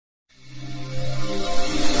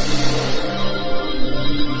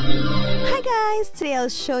guys, today I'll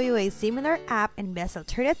show you a similar app and best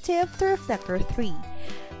alternative to Reflector 3.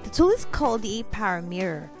 The tool is called the Power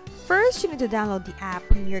Mirror. First, you need to download the app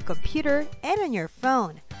on your computer and on your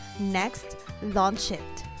phone. Next, launch it.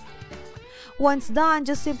 Once done,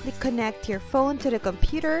 just simply connect your phone to the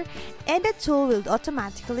computer and the tool will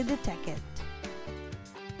automatically detect it.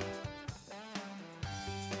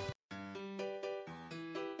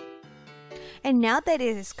 And now that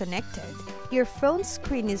it is connected, your phone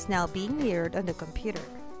screen is now being mirrored on the computer.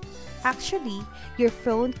 Actually, your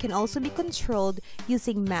phone can also be controlled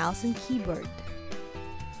using mouse and keyboard.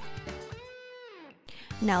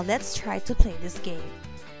 Now let's try to play this game.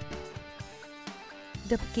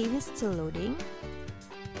 The game is still loading.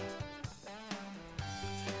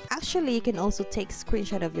 Actually, you can also take a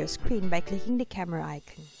screenshot of your screen by clicking the camera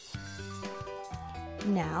icon.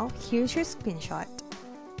 Now, here's your screenshot.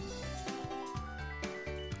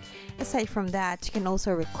 Aside from that, you can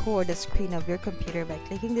also record the screen of your computer by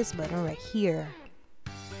clicking this button right here.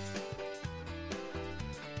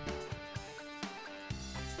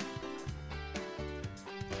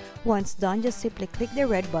 Once done, just simply click the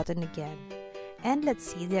red button again. And let's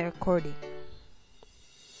see the recording.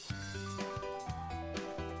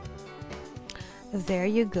 There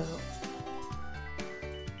you go.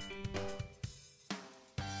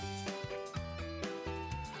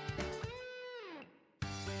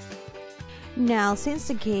 Now, since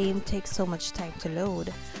the game takes so much time to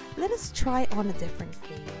load, let us try on a different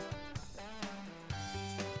game.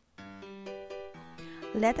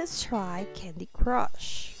 Let us try Candy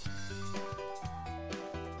Crush.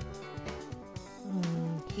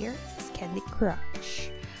 Here is Candy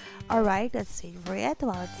Crush. Alright, let's wait for it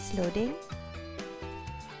while it's loading.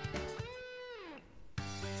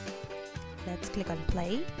 Let's click on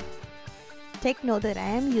play. Take note that I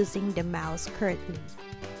am using the mouse currently.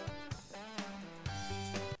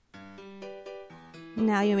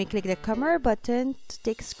 Now you may click the camera button to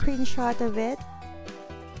take a screenshot of it.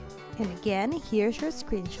 And again, here's your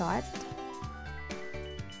screenshot.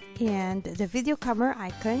 And the video camera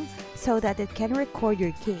icon so that it can record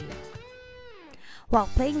your game. While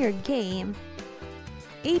playing your game,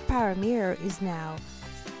 a Power Mirror is now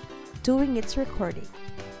doing its recording.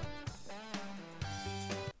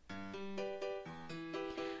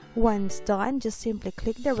 Once done, just simply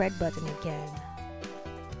click the red button again.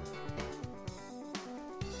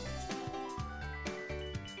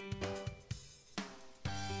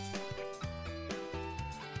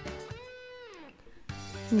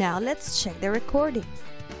 Now let's check the recording.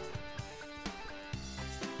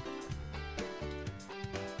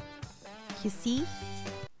 You see,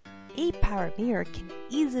 a Power Mirror can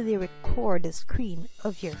easily record the screen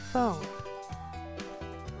of your phone.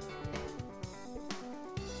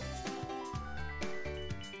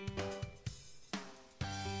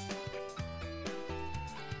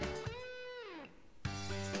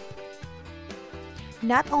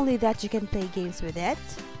 Not only that, you can play games with it,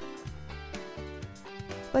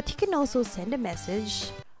 but you can also send a message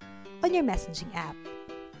on your messaging app.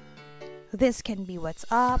 This can be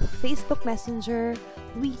WhatsApp, Facebook Messenger,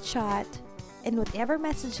 WeChat, and whatever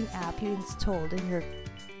messaging app you installed on your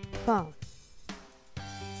phone.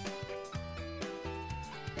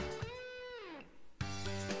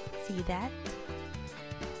 See that?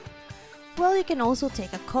 Well, you can also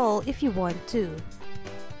take a call if you want to.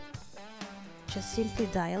 Just simply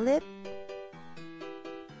dial it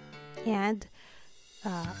and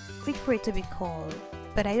wait for it to be called,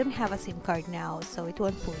 but I don't have a SIM card now, so it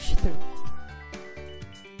won't push through.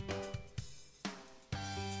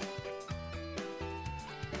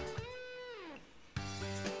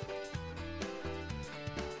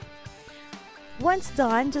 Once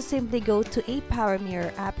done, just simply go to a Power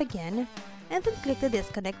Mirror app again and then click the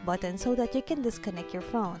disconnect button so that you can disconnect your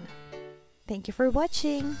phone. Thank you for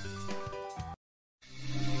watching.